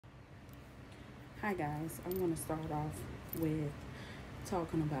Hi guys, I want to start off with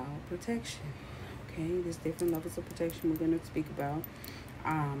talking about protection. Okay, there's different levels of protection we're going to speak about.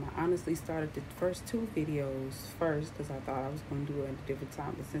 I honestly started the first two videos first because I thought I was going to do it at a different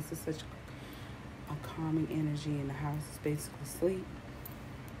time, but since it's such a calming energy and the house is basically sleep,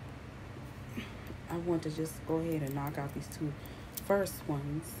 I want to just go ahead and knock out these two first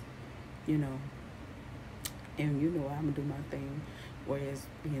ones, you know, and I'm gonna do my thing where it's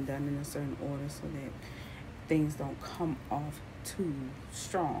being done in a certain order so that things don't come off too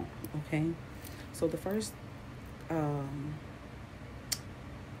strong. Okay, so the first um,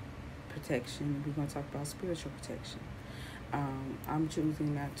 protection, we're going to talk about spiritual protection. I'm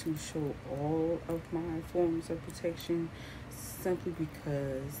choosing not to show all of my forms of protection simply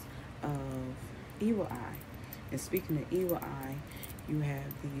because of evil eye. And speaking of evil eye, you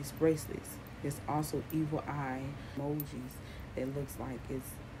have these bracelets. There's also evil eye emojis that looks like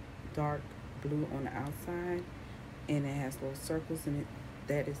it's dark blue on the outside and it has little circles in it.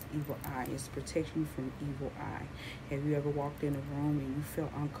 That is evil eye. It's protecting you from evil eye. Have you ever walked in a room and you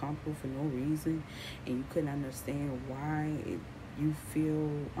felt uncomfortable for no reason and you couldn't understand why you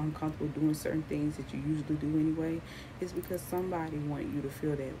feel uncomfortable doing certain things that you usually do anyway? It's because somebody wanted you to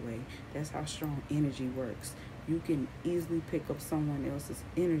feel that way. That's how strong energy works. You can easily pick up someone else's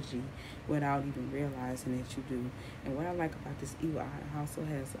energy without even realizing that you do. And what I like about this evil eye, it also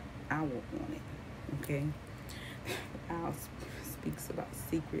has an owl on it. Okay? Owl speaks about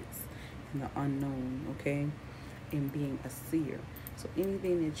secrets and the unknown, okay? And being a seer. So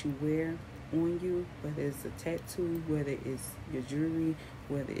anything that you wear on you, whether it's a tattoo, whether it's your jewelry,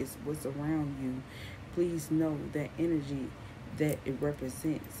 whether it's what's around you, please know that energy that it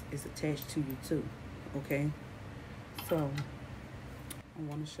represents is attached to you too, okay? So I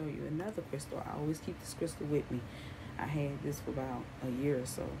want to show you another crystal. I always keep this crystal with me. I had this for about a year or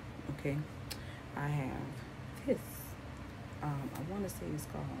so, okay? I have this. I want to say it's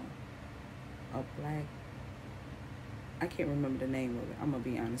called a black, I can't remember the name of it. I'm going to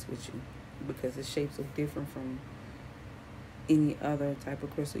be honest with you because the shapes are different from any other type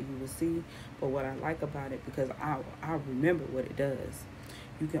of crystal you will see. But what I like about it, because I remember what it does.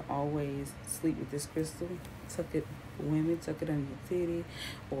 You can always sleep with this crystal. Tuck it for women, tuck it under your titty,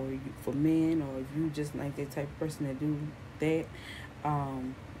 or for men, or if you just like that type of person that do that,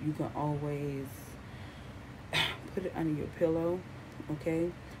 you can always put it under your pillow,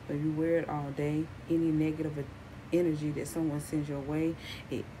 okay? If you wear it all day, any negative energy that someone sends your way,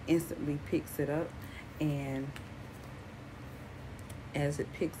 it instantly picks it up, and as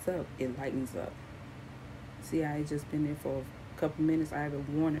it picks up, it lightens up. See, I just been there for a couple minutes. I haven't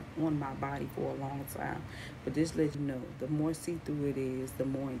worn it on my body for a long time, but this lets you know the more see-through it is, the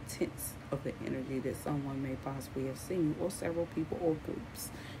more intense of the energy that someone may possibly have seen, or several people or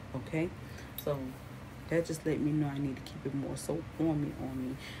groups, okay? So that just let me know I need to keep it more so on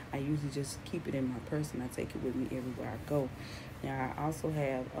me. I usually just keep it in my purse and I take it with me everywhere I go. Now I also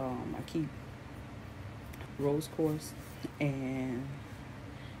have, I keep rose quartz and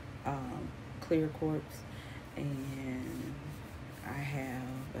clear quartz, and I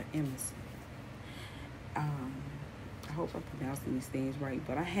have an emerald. I hope I'm pronouncing these things right,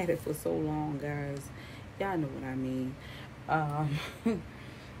 but I had it for so long, guys. Y'all know what I mean.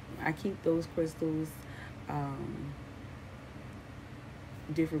 I keep those crystals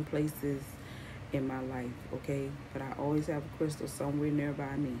different places in my life, okay? But I always have a crystal somewhere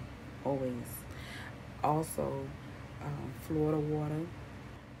nearby me, always. Also, Florida water,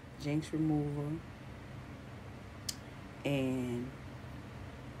 jinx remover, and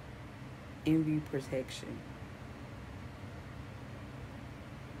envy protection.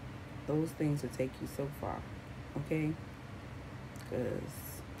 Those things will take you so far, okay?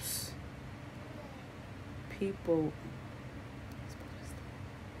 Because people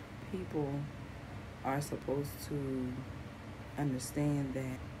are supposed to understand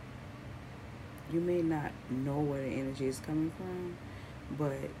that you may not know where the energy is coming from,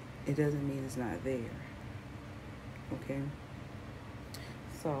 but it doesn't mean it's not there, okay?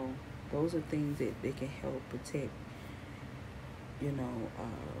 So those are things that they can help protect,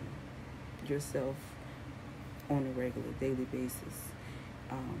 yourself on a regular daily basis.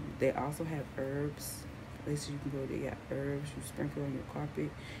 They also have herbs, places you can go. They got herbs you sprinkle on your carpet,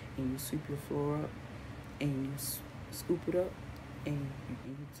 and you sweep your floor up, and you scoop it up, and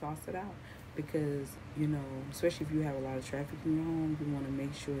you toss it out. Because, especially if you have a lot of traffic in your home, you want to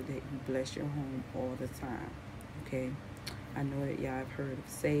make sure that you bless your home all the time, okay? I know that y'all have heard of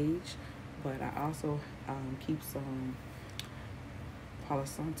sage, but I also keep some Palo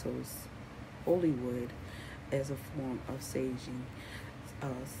Santos holy wood as a form of saging.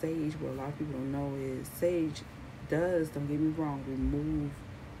 Sage, what a lot of people don't know is sage does, don't get me wrong, remove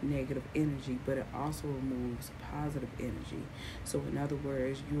negative energy, but it also removes positive energy. So in other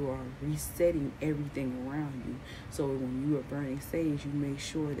words, you are resetting everything around you. So when you are burning sage, you make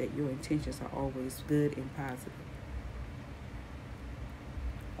sure that your intentions are always good and positive.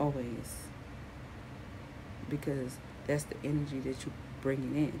 Always. Because that's the energy that you're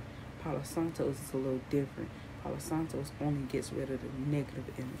bringing in. Palo Santos is a little different. Palo Santos only gets rid of the negative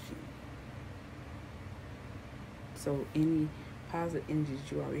energy. So any positive energy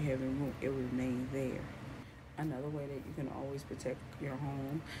that you already have in the room, it will remain there. Another way that you can always protect your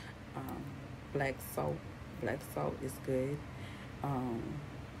home, black salt. Black salt is good.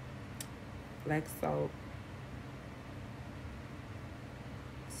 Black salt,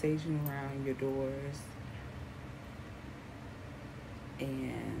 saging around your doors,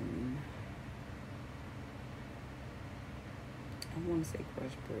 and I want to say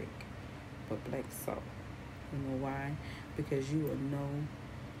crushed brick, but black salt. You know why? Because you will know.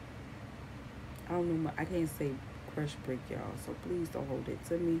 I don't know. I can't say crushed brick, y'all. So please don't hold it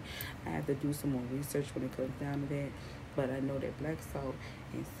to me. I have to do some more research when it comes down to that. But I know that black salt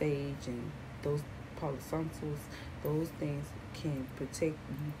and sage and those Palo Santos, those things can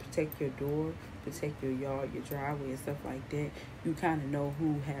protect your door, protect your yard, your driveway, and stuff like that. You kind of know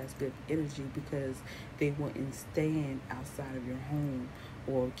who has good energy because they wouldn't stand outside of your home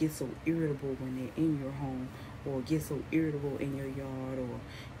or get so irritable when they're in your home or get so irritable in your yard, or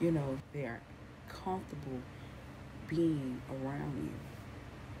they are comfortable being around you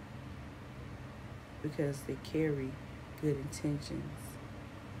because they carry good intentions,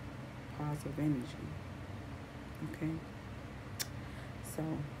 positive energy. Okay, so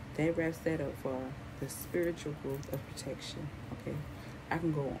that wraps that up for the spiritual growth of protection. Okay, I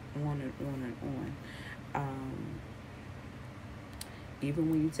can go on and on and on.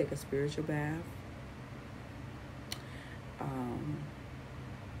 Even when you take a spiritual bath,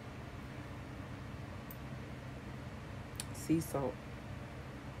 sea salt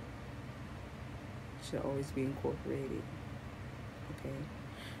should always be incorporated, okay,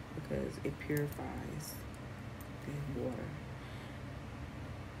 because it purifies the water,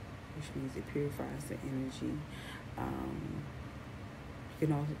 which means it purifies the energy. You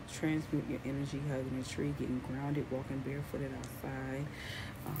can also transmute your energy hugging a tree, getting grounded, walking barefooted outside,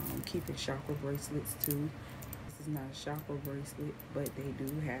 keeping chakra bracelets too. This is not a chakra bracelet, but they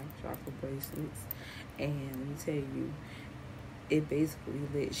do have chakra bracelets. And let me tell you, it basically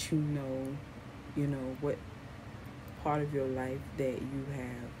lets you know what part of your life that you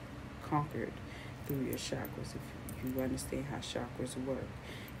have conquered through your chakras. If you understand how chakras work,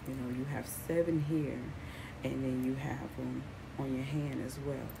 you have 7 here, and then you have them on your hand as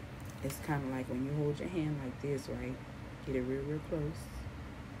well. It's kind of like when you hold your hand like this, right? Get it real close,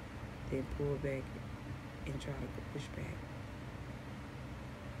 then pull back and try to push back,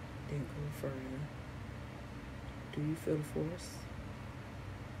 then go further. Do you feel the force?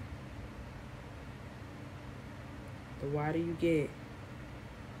 The wider you get,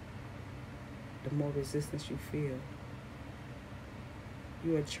 the more resistance you feel.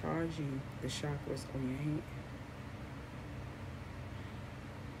 You are charging the chakras on your hand.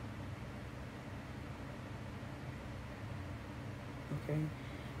 Okay,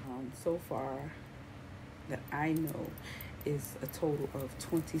 so far that I know is a total of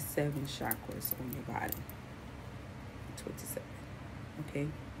 27 chakras on your body. 27. Okay,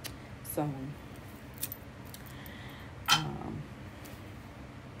 so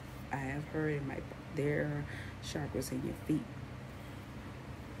I have heard there are chakras in your feet,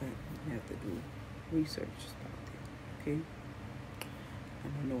 but you have to do research about that. Okay, I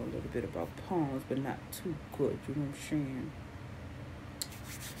know a little bit about palms, but not too good. You know what I'm saying?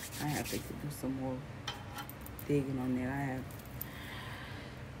 I have to do some more digging on that.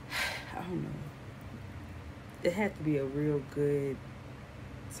 I don't know. It had to be a real good,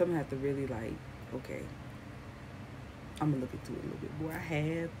 someone had to really okay, I'm going to look into it a little bit more. I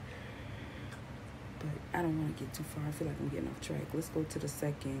have, but I don't want to get too far. I feel like I'm getting off track. Let's go to the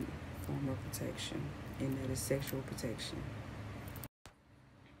second form of protection, and that is sexual protection.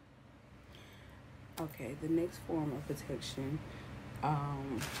 Okay, the next form of protection,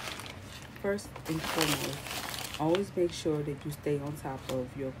 first and foremost, always make sure that you stay on top of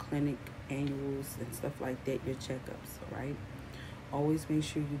your clinic annuals and stuff like that, your checkups, right? Always make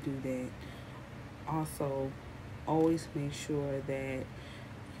sure you do that. Also, always make sure that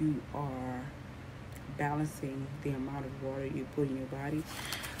you are balancing the amount of water you put in your body.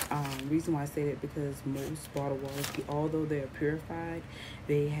 Reason why I say that, because most bottled waters, although they're purified,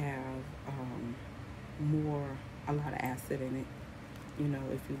 they have a lot of acid in it. You know,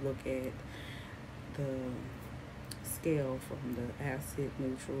 if you look at the scale from the acid,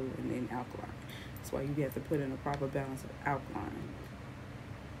 neutral, and then alkaline. That's why you have to put in a proper balance of alkaline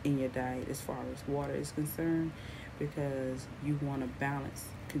in your diet as far as water is concerned, because you want to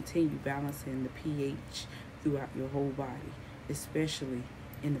continue balancing the pH throughout your whole body, especially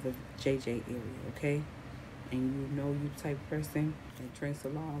in the JJ area, okay? And you know you the type of person that drinks a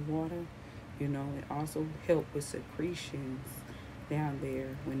lot of water, you know, it also helps with secretions down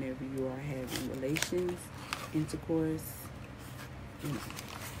there whenever you are having relations, intercourse, you know.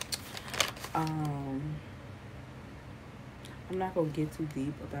 I'm not gonna get too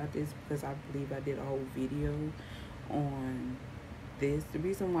deep about this because I believe I did a whole video on this. The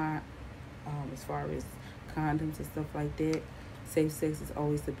reason why, as far as condoms and stuff like that, safe sex is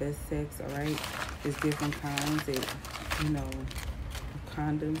always the best sex, alright? There's different kinds that, you know,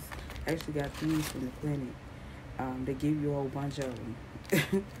 condoms. I actually got these from the clinic. They give you a whole bunch of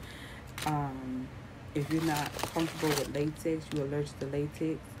them. If you're not comfortable with latex, you're allergic to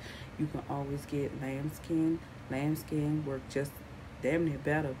latex, you can always get lambskin. Lambskin work just damn near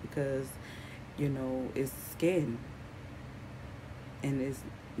better because, you know, it's skin. And it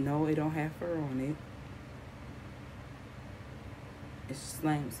don't have fur on it. It's just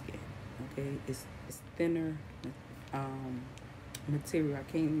lambskin, okay? It's thinner material. I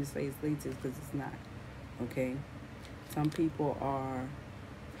can't even say it's latex because it's not, okay? Some people are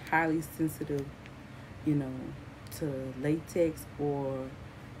highly sensitive, you know, to latex or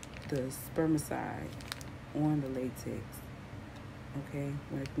the spermicide on the latex, okay,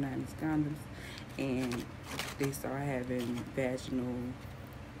 when it's not these condoms, and they start having vaginal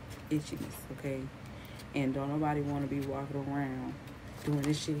itchiness, okay? And don't nobody want to be walking around doing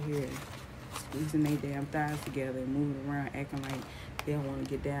this shit here, squeezing their damn thighs together and moving around acting like they don't want to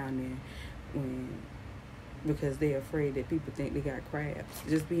get down there because they're afraid that people think they got crabs.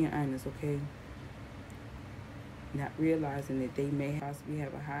 Just being honest, okay? Not realizing that they may possibly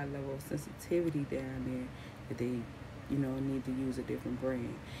have a high level of sensitivity down there, that they, you know, need to use a different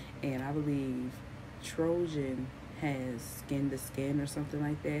brand. And I believe Trojan has skin to skin or something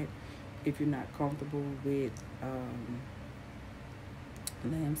like that, if you're not comfortable with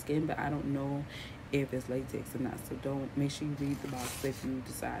lambskin, but I don't know if it's latex or not, so don't, make sure you read the box if you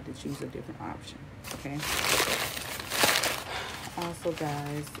decide to choose a different option, okay? Also,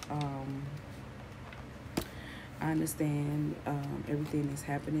 guys, I understand everything that's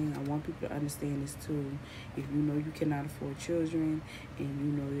happening. I want people to understand this too. If you know you cannot afford children and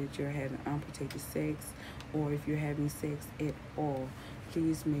you know that you're having unprotected sex, or if you're having sex at all,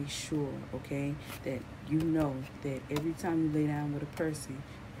 please make sure, okay, that you know that every time you lay down with a person,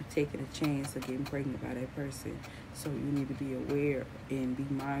 you're taking a chance of getting pregnant by that person. So you need to be aware and be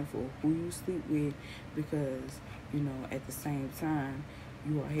mindful who you sleep with, because, you know, at the same time,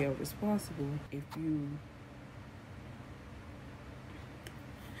 you are held responsible if you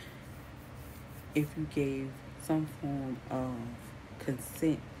gave some form of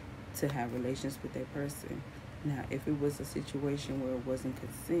consent to have relations with that person. Now, if it was a situation where it wasn't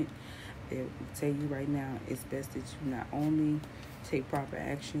consent, it will tell you right now, it's best that you not only take proper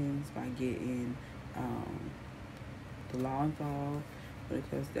actions by getting the law involved when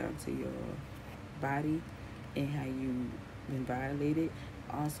it comes down to your body and how you've been violated,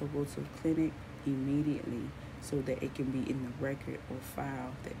 also go to a clinic immediately so that it can be in the record or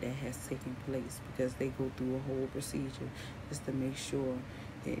file that has taken place, because they go through a whole procedure just to make sure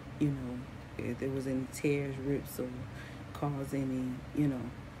that, you know, if there was any tears, rips, or cause any, you know,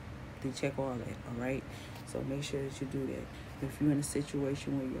 they check all that, all right? So make sure that you do that. If you're in a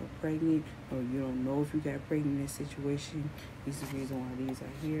situation where you're pregnant or you don't know if you got pregnant in this situation, these are the reason why these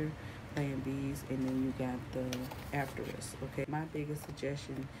are here, Plan Bs, and then you got the afterwards, okay? My biggest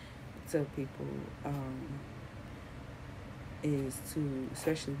suggestion to people is to,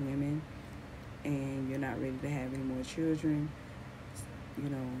 especially women, and you're not ready to have any more children, you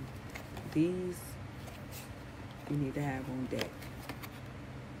know, these you need to have on deck,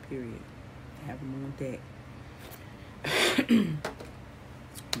 period. Have them on deck.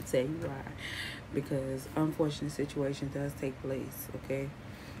 I'll tell you why. Because unfortunate situation does take place, okay?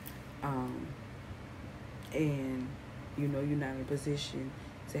 And you know you're not in a position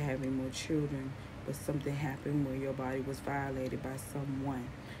to have any more children, but something happened where your body was violated by someone,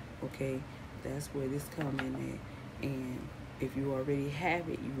 okay? That's where this come in at. And if you already have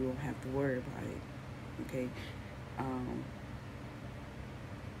it, you won't have to worry about it, okay?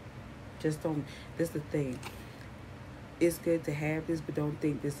 Just don't, that's the thing. It's good to have this, but don't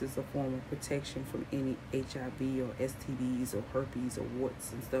think this is a form of protection from any HIV or STDs or herpes or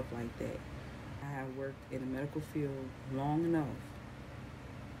warts and stuff like that. I have worked in the medical field long enough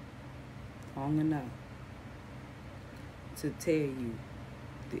long enough to tell you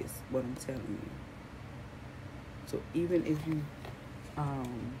this, what I'm telling you. So even if you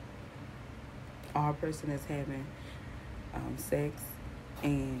are a person that's having sex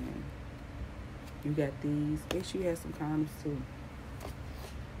and you got these, make sure you have some condoms too.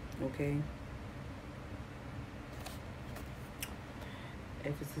 Okay?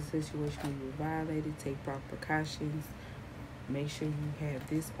 If it's a situation where you're violated, take proper precautions. Make sure you have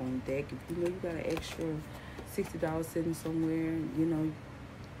this on deck. If you know you got an extra $60 sitting somewhere, you know,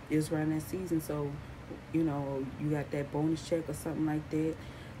 it's around that season, so, you know, you got that bonus check or something like that,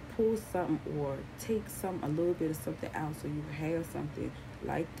 pull something or take a little bit of something out so you have something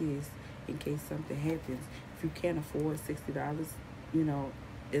like this in case something happens. If you can't afford $60, you know,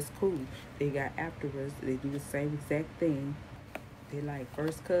 it's cool. They got afterwards. They do the same exact thing. They like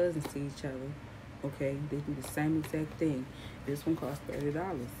first cousins to each other. Okay, they do the same exact thing. This one costs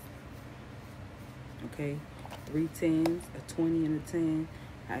 $30. Okay, 3 10s, a 20 and a 10,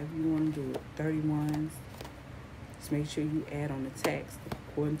 however you want to do it. 31s. Just make sure you add on the tax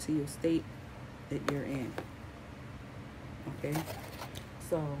according to your state that you're in. Okay,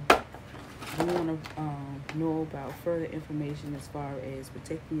 so you want to know about further information as far as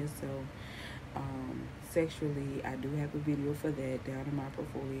protecting yourself sexually. I do have a video for that down in my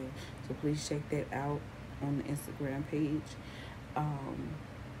portfolio, so please check that out on the Instagram page.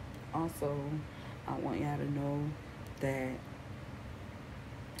 Also, I want y'all to know that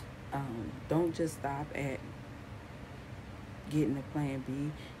don't just stop at getting a plan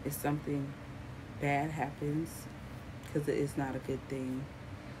B. If something bad happens, because it is not a good thing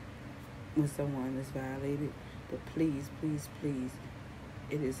when someone is violated, but please, please, please,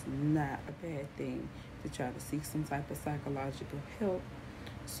 it is not a bad thing to try to seek some type of psychological help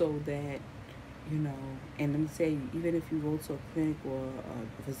so that, you know, and let me tell you, even if you go to a clinic or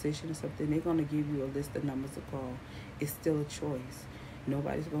a physician or something, they're going to give you a list of numbers to call. It's still a choice.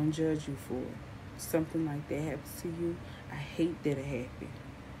 Nobody's going to judge you for it. Something like that happens to you, I hate that it happened.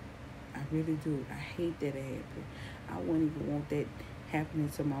 I really do. I hate that it happened. I wouldn't even want that happening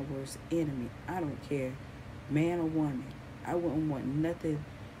to my worst enemy. I don't care, man or woman. I wouldn't want nothing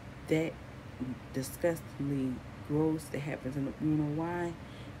that disgustingly gross that happens. And you know why?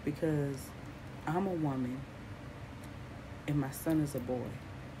 Because I'm a woman and my son is a boy.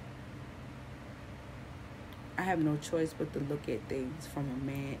 I have no choice but to look at things from a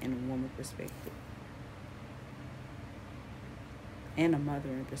man and a woman perspective, and a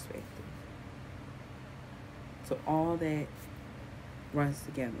mothering perspective. So all that runs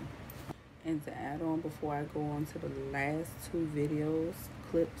together. And to add on, before I go on to the last 2 videos,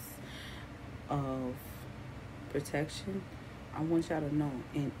 clips of protection, I want y'all to know,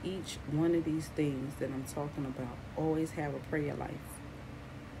 in each one of these things that I'm talking about, always have a prayer life.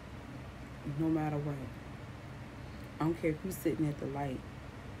 No matter what. I don't care if you're sitting at the light.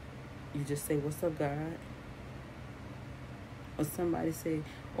 You just say, "What's up, God?" Or somebody say,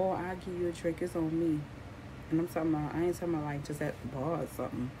 "Oh, I'll give you a drink, it's on me." And I'm talking about, I ain't talking about like just at the bar or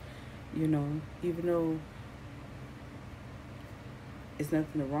something. You know, even though it's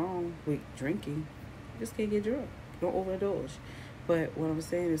nothing wrong with drinking, you just can't get drunk. Don't overindulge. But what I'm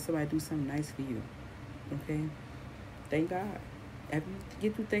saying is somebody do something nice for you. Okay? Thank God. After you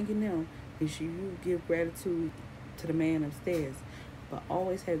get through thanking them, make sure you give gratitude to the man upstairs. But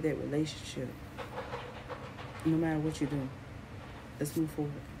always have that relationship, no matter what you do. Let's move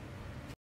forward.